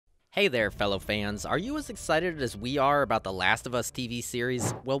Hey there, fellow fans. Are you as excited as we are about the Last of Us TV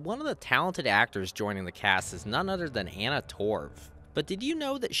series? Well, one of the talented actors joining the cast is none other than Anna Torv. But did you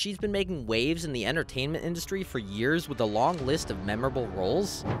know that she's been making waves in the entertainment industry for years with a long list of memorable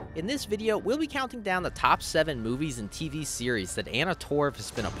roles? In this video, we'll be counting down the top 7 movies and TV series that Anna Torv has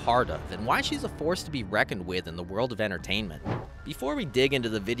been a part of, and why she's a force to be reckoned with in the world of entertainment. Before we dig into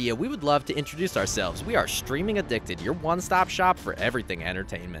the video, we would love to introduce ourselves. We are Streaming Addicted, your one-stop shop for everything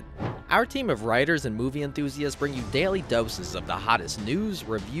entertainment. Our team of writers and movie enthusiasts bring you daily doses of the hottest news,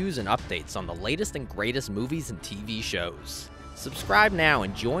 reviews, and updates on the latest and greatest movies and TV shows. Subscribe now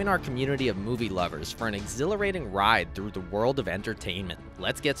and join our community of movie lovers for an exhilarating ride through the world of entertainment.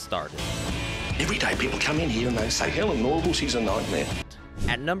 Let's get started. Every day people come in here and they say, Helen Norval, she's a nightmare.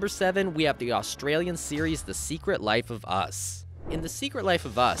 At number 7, we have the Australian series The Secret Life of Us. In The Secret Life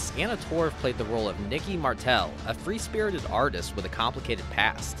of Us, Anna Torv played the role of Nikki Martell, a free-spirited artist with a complicated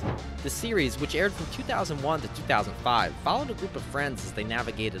past. The series, which aired from 2001 to 2005, followed a group of friends as they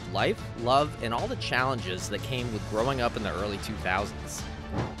navigated life, love, and all the challenges that came with growing up in the early 2000s.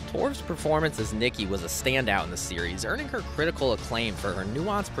 Torv's performance as Nikki was a standout in the series, earning her critical acclaim for her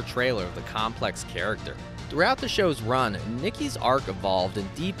nuanced portrayal of the complex character. Throughout the show's run, Nikki's arc evolved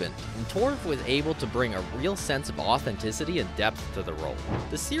and deepened, and Torv was able to bring a real sense of authenticity and depth to the role.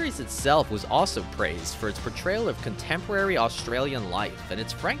 The series itself was also praised for its portrayal of contemporary Australian life and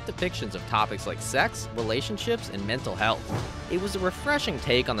its frank depictions of topics like sex, relationships, and mental health. It was a refreshing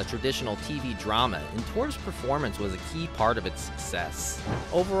take on the traditional TV drama, and Torv's performance was a key part of its success.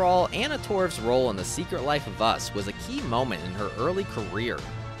 Overall, Anna Torv's role in The Secret Life of Us was a key moment in her early career,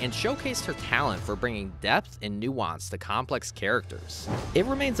 and showcased her talent for bringing depth and nuance to complex characters. It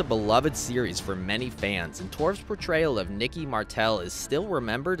remains a beloved series for many fans, and Torv's portrayal of Nikki Martell is still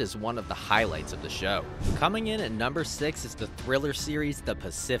remembered as one of the highlights of the show. Coming in at number 6 is the thriller series The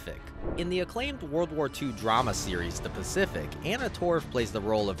Pacific. In the acclaimed World War II drama series The Pacific, Anna Torv plays the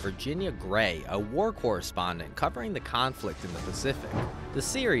role of Virginia Gray, a war correspondent covering the conflict in the Pacific. The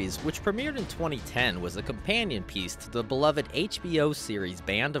series, which premiered in 2010, was a companion piece to the beloved HBO series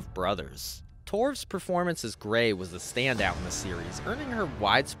Band of Brothers. Torv's performance as Gray was the standout in the series, earning her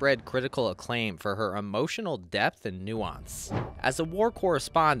widespread critical acclaim for her emotional depth and nuance. As a war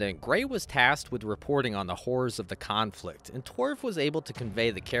correspondent, Gray was tasked with reporting on the horrors of the conflict, and Torv was able to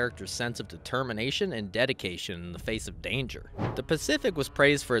convey the character's sense of determination and dedication in the face of danger. The Pacific was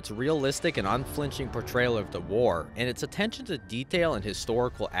praised for its realistic and unflinching portrayal of the war, and its attention to detail and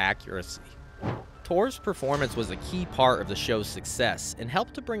historical accuracy. Torv's performance was a key part of the show's success and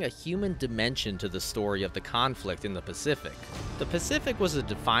helped to bring a human dimension to the story of the conflict in the Pacific. The Pacific was a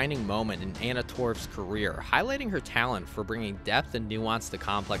defining moment in Anna Torv's career, highlighting her talent for bringing depth and nuance to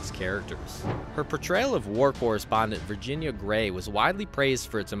complex characters. Her portrayal of war correspondent Virginia Gray was widely praised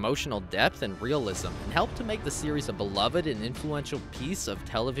for its emotional depth and realism, and helped to make the series a beloved and influential piece of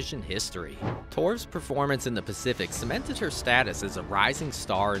television history. Torv's performance in the Pacific cemented her status as a rising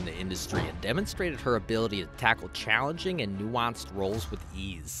star in the industry and demonstrated her ability to tackle challenging and nuanced roles with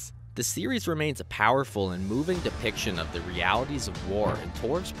ease. The series remains a powerful and moving depiction of the realities of war, and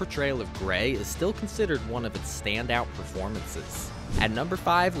Torv's portrayal of Gray is still considered one of its standout performances. At number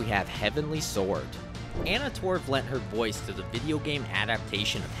 5, we have Heavenly Sword. Anna Torv lent her voice to the video game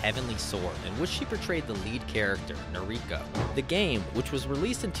adaptation of Heavenly Sword, in which she portrayed the lead character, Noriko. The game, which was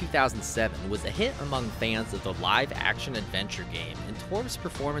released in 2007, was a hit among fans of the live-action adventure game, and Torv's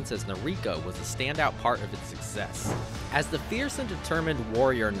performance as Noriko was a standout part of its success. As the fierce and determined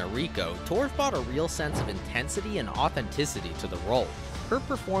warrior Noriko, Torv brought a real sense of intensity and authenticity to the role. Her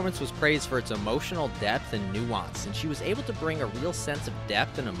performance was praised for its emotional depth and nuance, and she was able to bring a real sense of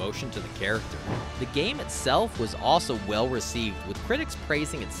depth and emotion to the character. The game itself was also well received, with critics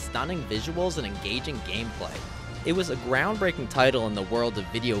praising its stunning visuals and engaging gameplay. It was a groundbreaking title in the world of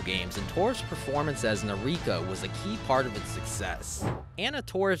video games, and Torv's performance as Noriko was a key part of its success. Anna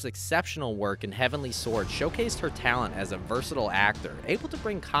Torv's exceptional work in Heavenly Sword showcased her talent as a versatile actor, able to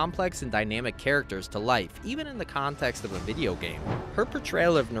bring complex and dynamic characters to life, even in the context of a video game. Her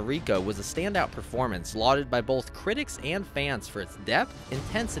portrayal of Noriko was a standout performance, lauded by both critics and fans for its depth,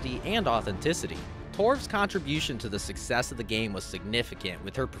 intensity, and authenticity. Torv's contribution to the success of the game was significant,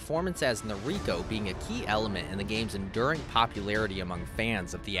 with her performance as Noriko being a key element in the game's enduring popularity among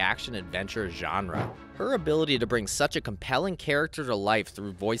fans of the action-adventure genre. Her ability to bring such a compelling character to life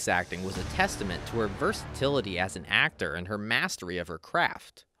through voice acting was a testament to her versatility as an actor and her mastery of her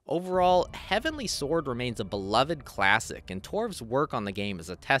craft. Overall, Heavenly Sword remains a beloved classic, and Torv's work on the game is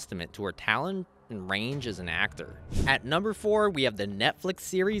a testament to her talent and range as an actor. At number 4, we have the Netflix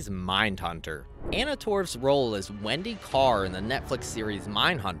series Mindhunter. Anna Torv's role as Wendy Carr in the Netflix series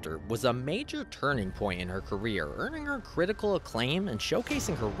Mindhunter was a major turning point in her career, earning her critical acclaim and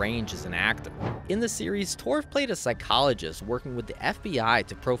showcasing her range as an actor. In the series, Torv played a psychologist working with the FBI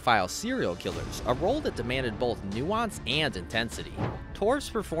to profile serial killers, a role that demanded both nuance and intensity. Torv's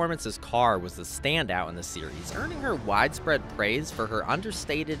performance as Carr was the standout in the series, earning her widespread praise for her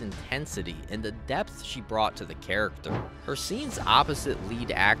understated intensity and the depth she brought to the character. Her scenes opposite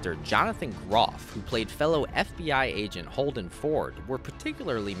lead actor Jonathan Groff, who played fellow FBI agent Holden Ford, were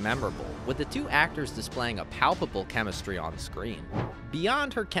particularly memorable, with the two actors displaying a palpable chemistry on screen.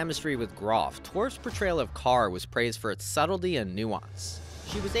 Beyond her chemistry with Groff, Torv's portrayal of Carr was praised for its subtlety and nuance.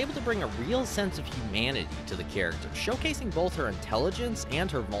 She was able to bring a real sense of humanity to the character, showcasing both her intelligence and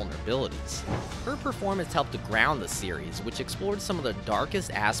her vulnerabilities. Her performance helped to ground the series, which explored some of the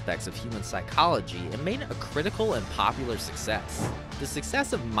darkest aspects of human psychology and made it a critical and popular success. The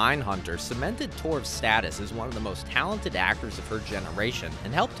success of Mindhunter cemented Torv's status as one of the most talented actors of her generation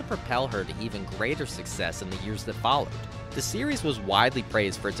and helped to propel her to even greater success in the years that followed. The series was widely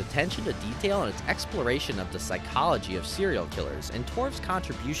praised for its attention to detail and its exploration of the psychology of serial killers, and Torv's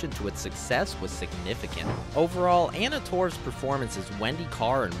contribution to its success was significant. Overall, Anna Torv's performance as Wendy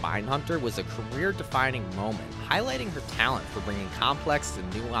Carr in Mindhunter was a career-defining moment, highlighting her talent for bringing complex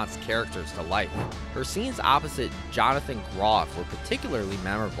and nuanced characters to life. Her scenes opposite Jonathan Groff were particularly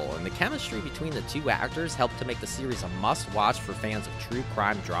memorable, and the chemistry between the two actors helped to make the series a must-watch for fans of true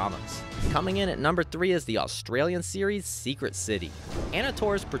crime dramas. Coming in at number 3 is the Australian series Secret City. Anna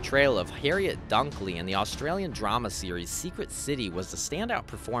Torv's portrayal of Harriet Dunkley in the Australian drama series Secret City was a standout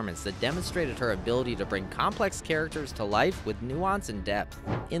performance that demonstrated her ability to bring complex characters to life with nuance and depth.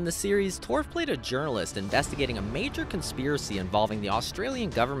 In the series, Torv played a journalist investigating a major conspiracy involving the Australian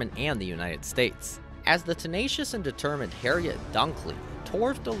government and the United States. As the tenacious and determined Harriet Dunkley,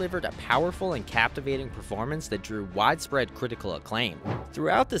 Torv delivered a powerful and captivating performance that drew widespread critical acclaim.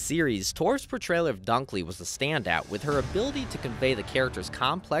 Throughout the series, Torv's portrayal of Dunkley was a standout, with her ability to convey the character's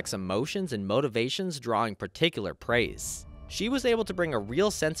complex emotions and motivations drawing particular praise. She was able to bring a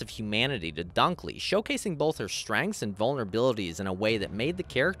real sense of humanity to Dunkley, showcasing both her strengths and vulnerabilities in a way that made the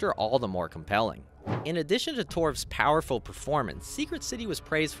character all the more compelling. In addition to Torv's powerful performance, Secret City was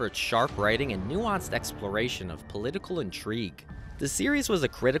praised for its sharp writing and nuanced exploration of political intrigue. The series was a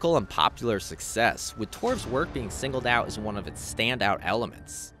critical and popular success, with Torv's work being singled out as one of its standout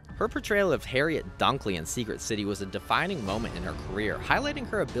elements. Her portrayal of Harriet Dunkley in Secret City was a defining moment in her career, highlighting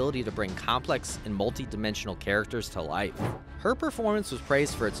her ability to bring complex and multi-dimensional characters to life. Her performance was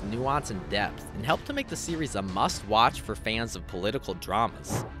praised for its nuance and depth, and helped to make the series a must-watch for fans of political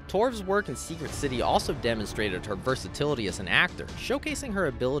dramas. Torv's work in Secret City also demonstrated her versatility as an actor, showcasing her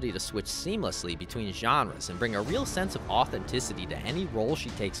ability to switch seamlessly between genres and bring a real sense of authenticity to any role she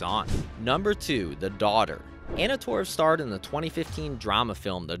takes on. Number 2, The Daughter. Anna Torv starred in the 2015 drama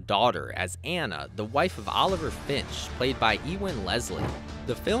film The Daughter as Anna, the wife of Oliver Finch, played by Ewan Leslie.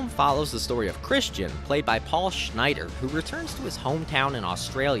 The film follows the story of Christian, played by Paul Schneider, who returns to his hometown in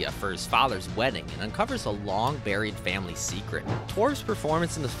Australia for his father's wedding and uncovers a long-buried family secret. Torv's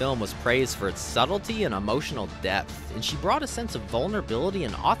performance in the film was praised for its subtlety and emotional depth, and she brought a sense of vulnerability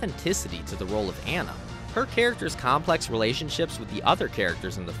and authenticity to the role of Anna. Her character's complex relationships with the other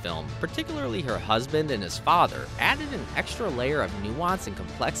characters in the film, particularly her husband and his father, added an extra layer of nuance and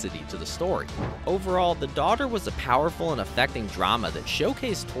complexity to the story. Overall, The Daughter was a powerful and affecting drama that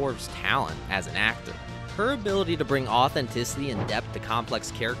showcased Torv's talent as an actor. Her ability to bring authenticity and depth to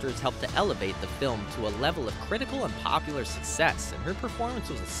complex characters helped to elevate the film to a level of critical and popular success, and her performance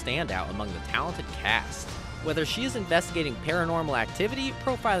was a standout among the talented cast. Whether she is investigating paranormal activity,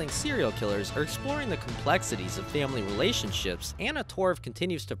 profiling serial killers, or exploring the complexities of family relationships, Anna Torv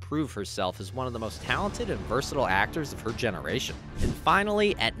continues to prove herself as one of the most talented and versatile actors of her generation. And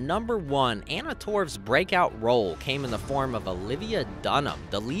finally, at number 1, Anna Torv's breakout role came in the form of Olivia Dunham,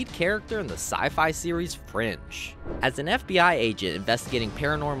 the lead character in the sci-fi series Fringe. As an FBI agent investigating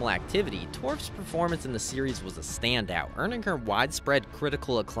paranormal activity, Torv's performance in the series was a standout, earning her widespread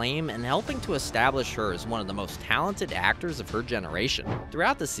critical acclaim and helping to establish her as one of the most talented actors of her generation.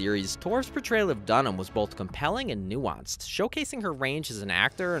 Throughout the series, Torv's portrayal of Dunham was both compelling and nuanced, showcasing her range as an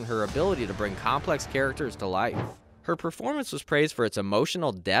actor and her ability to bring complex characters to life. Her performance was praised for its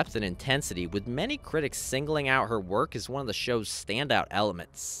emotional depth and intensity, with many critics singling out her work as one of the show's standout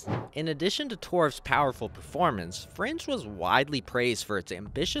elements. In addition to Torv's powerful performance, Fringe was widely praised for its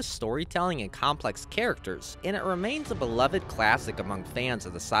ambitious storytelling and complex characters, and it remains a beloved classic among fans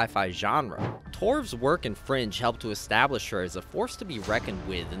of the sci-fi genre. Torv's work in Fringe helped to establish her as a force to be reckoned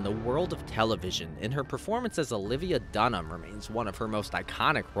with in the world of television, and her performance as Olivia Dunham remains one of her most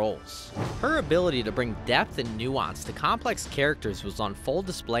iconic roles. Her ability to bring depth and nuance to complex characters was on full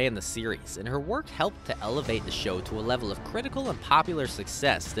display in the series, and her work helped to elevate the show to a level of critical and popular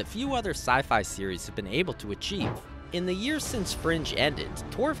success that few other sci-fi series have been able to achieve. In the years since Fringe ended,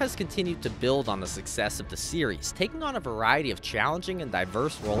 Torv has continued to build on the success of the series, taking on a variety of challenging and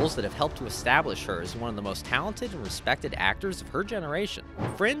diverse roles that have helped to establish her as one of the most talented and respected actors of her generation.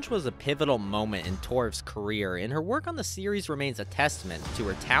 Fringe was a pivotal moment in Torv's career, and her work on the series remains a testament to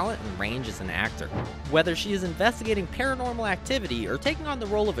her talent and range as an actor. Whether she is investigating paranormal activity or taking on the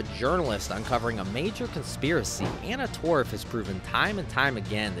role of a journalist uncovering a major conspiracy, Anna Torv has proven time and time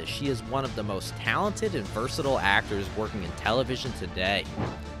again that she is one of the most talented and versatile actors working in television today.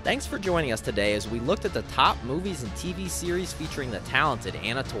 Thanks for joining us today as we looked at the top movies and TV series featuring the talented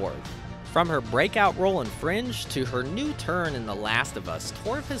Anna Torv. From her breakout role in Fringe to her new turn in The Last of Us,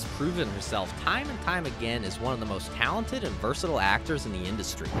 Torv has proven herself time and time again as one of the most talented and versatile actors in the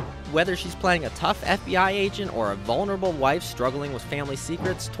industry. Whether she's playing a tough FBI agent or a vulnerable wife struggling with family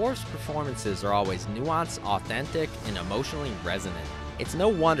secrets, Torv's performances are always nuanced, authentic, and emotionally resonant. It's no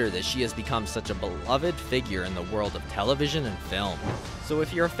wonder that she has become such a beloved figure in the world of television and film. So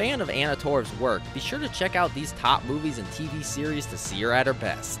if you're a fan of Anna Torv's work, be sure to check out these top movies and TV series to see her at her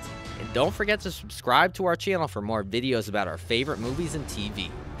best. And don't forget to subscribe to our channel for more videos about our favorite movies and TV.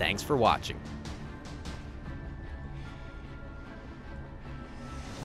 Thanks for watching.